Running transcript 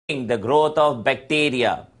the growth of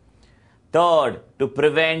bacteria. Third, to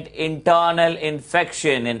prevent internal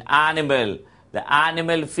infection in animal, the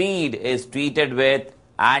animal feed is treated with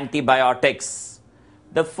antibiotics.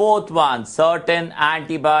 The fourth one, certain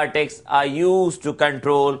antibiotics are used to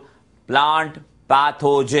control plant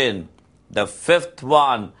pathogen. The fifth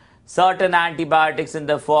one, certain antibiotics in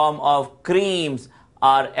the form of creams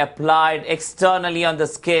are applied externally on the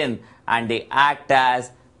skin and they act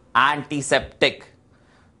as antiseptic.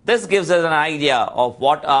 This gives us an idea of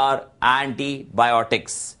what are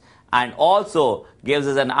antibiotics and also gives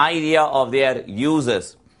us an idea of their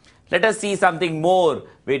uses. Let us see something more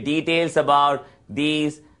with details about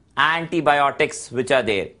these antibiotics which are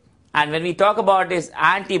there. And when we talk about these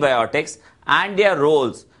antibiotics and their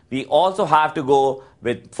roles, we also have to go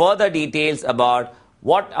with further details about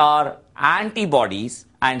what are antibodies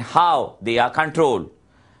and how they are controlled.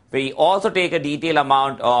 We also take a detailed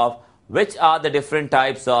amount of which are the different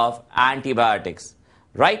types of antibiotics.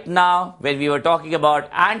 Right now, when we were talking about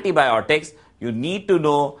antibiotics, you need to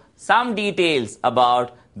know some details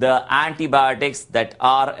about the antibiotics that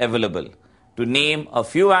are available. To name a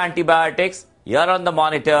few antibiotics, here on the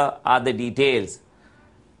monitor are the details.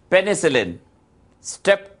 Penicillin,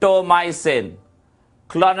 streptomycin,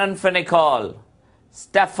 chloramphenicol,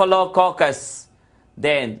 staphylococcus,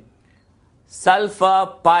 then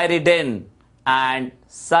sulfapyridine and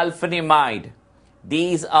sulfonamide.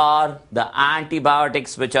 These are the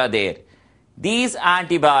antibiotics which are there. These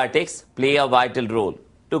antibiotics play a vital role.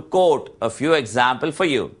 To quote a few examples for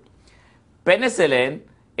you, penicillin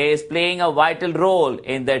is playing a vital role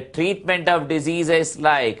in the treatment of diseases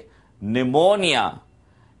like pneumonia.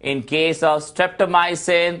 In case of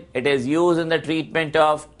streptomycin, it is used in the treatment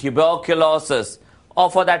of tuberculosis, or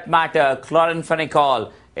for that matter,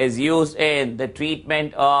 chloramphenicol is used in the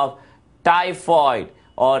treatment of typhoid,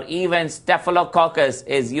 or even staphylococcus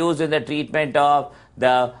is used in the treatment of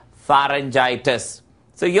the pharyngitis.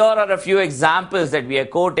 So here are a few examples that we are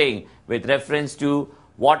quoting with reference to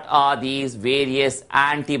what are these various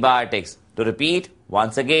antibiotics. To repeat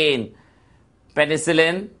once again,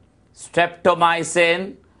 penicillin,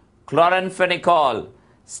 streptomycin, chloramphenicol,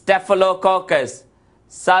 staphylococcus,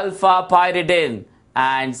 sulfapyridine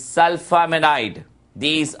and sulfonamide.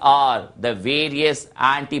 These are the various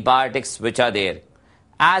antibiotics which are there.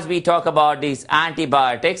 As we talk about these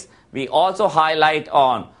antibiotics, we also highlight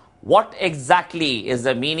on what exactly is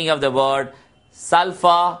the meaning of the word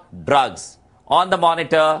sulfur drugs. On the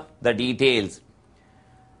monitor, the details.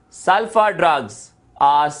 Sulfur drugs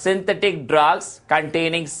are synthetic drugs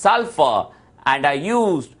containing sulfur and are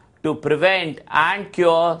used to prevent and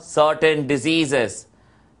cure certain diseases.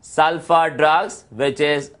 Sulfur drugs, which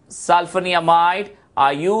is sulfonamide,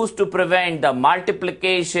 are used to prevent the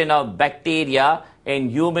multiplication of bacteria in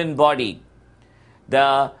human body.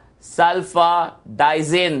 The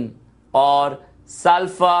sulfadiazine or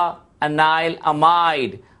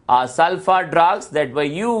sulfonylamide are sulfur drugs that were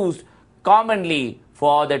used commonly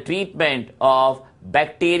for the treatment of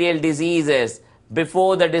bacterial diseases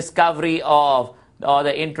before the discovery of or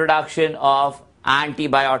the introduction of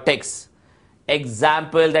antibiotics.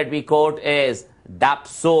 Example that we quote is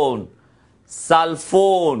dapsone,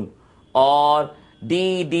 sulfone or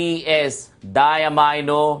DDS,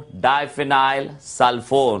 diamino diphenyl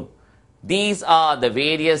sulfone. These are the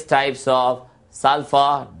various types of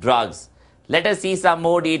sulfur drugs. Let us see some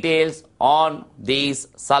more details on these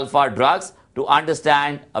sulfur drugs to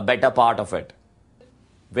understand a better part of it.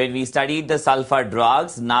 When we studied the sulfur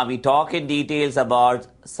drugs, now we talk in details about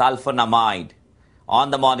sulfonamide.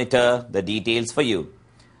 On the monitor, the details for you.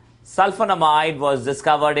 Sulfonamide was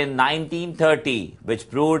discovered in 1930, which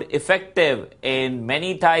proved effective in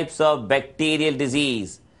many types of bacterial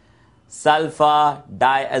disease.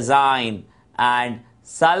 Sulfadiazine and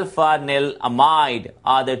sulfonylamide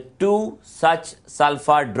are the two such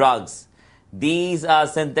sulfur drugs. These are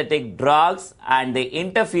synthetic drugs and they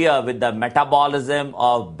interfere with the metabolism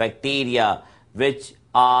of bacteria, which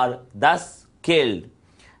are thus killed.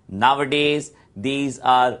 Nowadays, these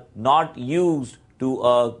are not used to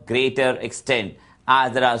a greater extent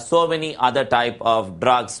as there are so many other type of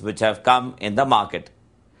drugs which have come in the market.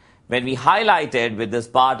 When we highlighted with this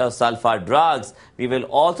part of sulfur drugs, we will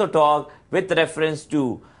also talk with reference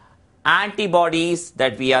to antibodies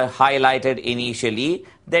that we are highlighted initially,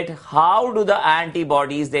 that how do the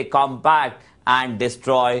antibodies they compact and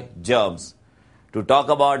destroy germs. To talk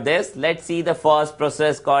about this, let's see the first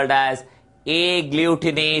process called as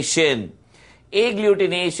agglutination.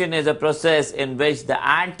 Agglutination is a process in which the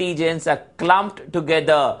antigens are clumped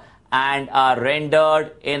together and are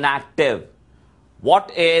rendered inactive.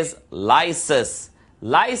 What is lysis?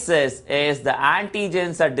 Lysis is the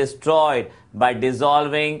antigens are destroyed by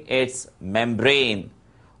dissolving its membrane.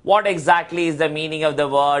 What exactly is the meaning of the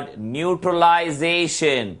word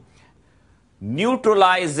neutralization?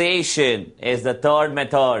 Neutralization is the third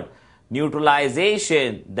method.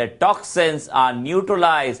 Neutralization, the toxins are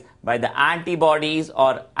neutralized by the antibodies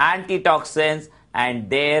or antitoxins and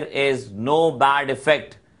there is no bad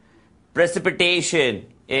effect. Precipitation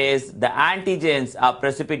is the antigens are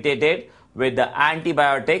precipitated with the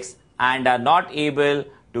antibiotics and are not able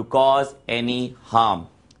to cause any harm.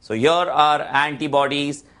 So here are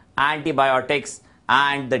antibodies, antibiotics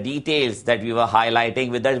and the details that we were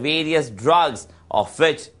highlighting with the various drugs, of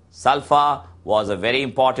which sulfur was a very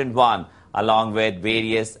important one along with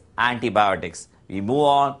various antibiotics. We move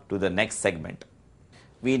on to the next segment.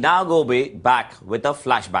 We now go back with a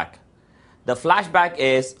flashback. The flashback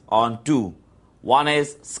is on two. One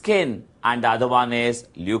is skin and the other one is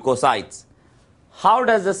leukocytes. How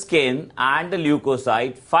does the skin and the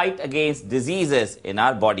leukocyte fight against diseases in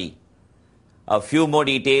our body? A few more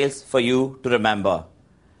details for you to remember.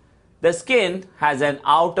 The skin has an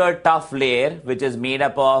outer tough layer which is made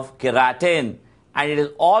up of keratin and it is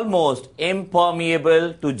almost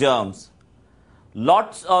impermeable to germs.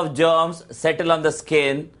 Lots of germs settle on the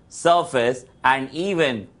skin surface and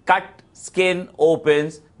even cut skin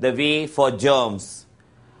opens the way for germs.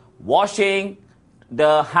 Washing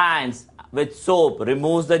the hands with soap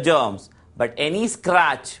removes the germs, but any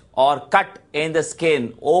scratch or cut in the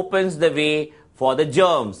skin opens the way for the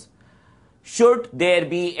germs. Should there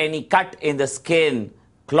be any cut in the skin,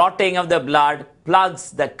 clotting of the blood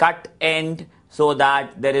plugs the cut end so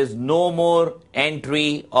that there is no more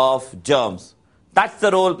entry of germs. That's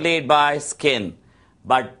the role played by skin.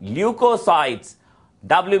 But leukocytes,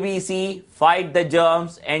 WBC, fight the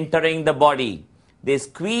germs entering the body. They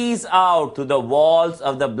squeeze out through the walls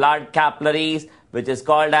of the blood capillaries, which is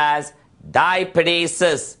called as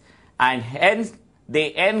dipedasis, and hence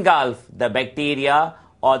they engulf the bacteria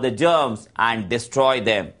or the germs and destroy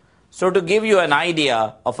them. So to give you an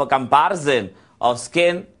idea of a comparison of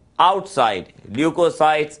skin outside,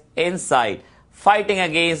 leukocytes inside, fighting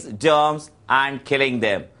against germs and killing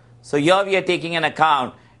them. So here we are taking an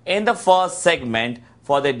account in the first segment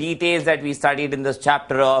for the details that we studied in this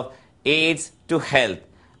chapter of AIDS to health.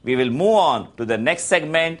 We will move on to the next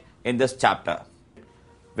segment in this chapter.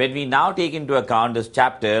 When we now take into account this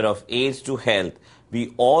chapter of AIDS to health,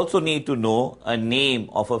 we also need to know a name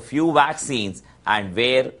of a few vaccines and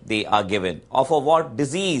where they are given, or for what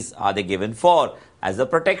disease are they given for as a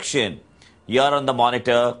protection. Here on the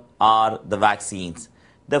monitor are the vaccines.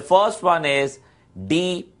 The first one is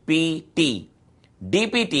DPT.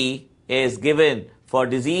 DPT is given for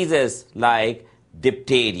diseases like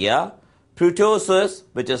diphtheria, pertussis,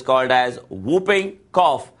 which is called as whooping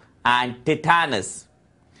cough, and tetanus.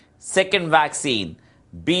 Second vaccine,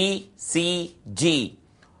 BCG.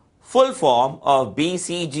 Full form of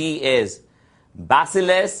BCG is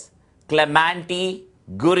Bacillus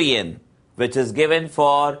clementi-gurion, which is given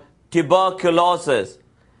for tuberculosis.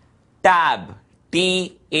 TAB,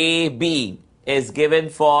 TAB, is given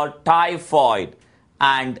for typhoid,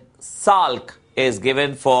 and Salk is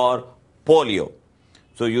given for polio.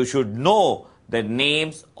 So you should know the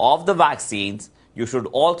names of the vaccines. You should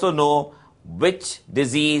also know which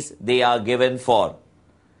disease they are given for.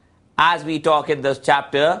 As we talk in this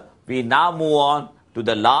chapter, we now move on to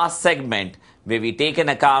the last segment where we take an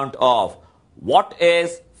account of what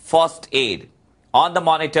is first aid. On the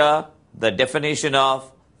monitor, the definition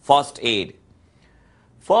of first aid.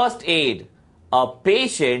 First aid, a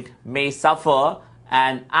patient may suffer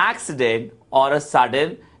an accident or a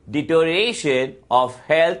sudden deterioration of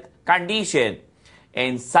health condition.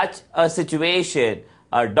 In such a situation,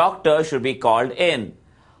 a doctor should be called in.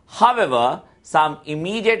 However, some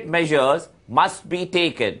immediate measures must be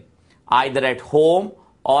taken, either at home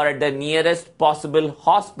or at the nearest possible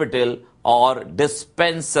hospital or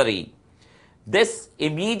dispensary. This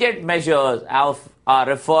immediate measures are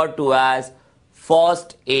referred to as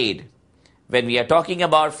first aid. When we are talking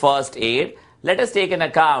about first aid, let us take an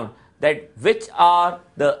account that which are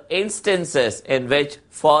the instances in which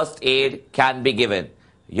first aid can be given.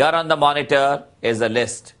 Here on the monitor is a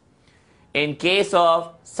list. In case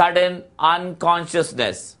of sudden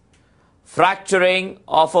unconsciousness, fracturing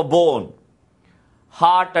of a bone,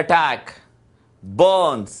 heart attack,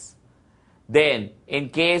 burns, then in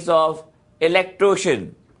case of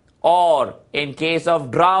electrocution or in case of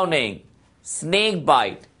drowning, snake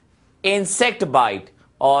bite, insect bite,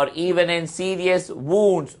 or even in serious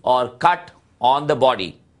wounds or cut on the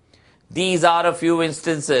body. These are a few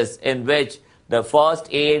instances in which the first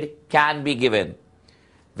aid can be given.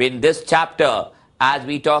 In this chapter, as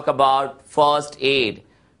we talk about first aid,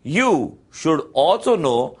 you should also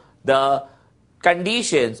know the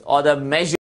conditions or the measures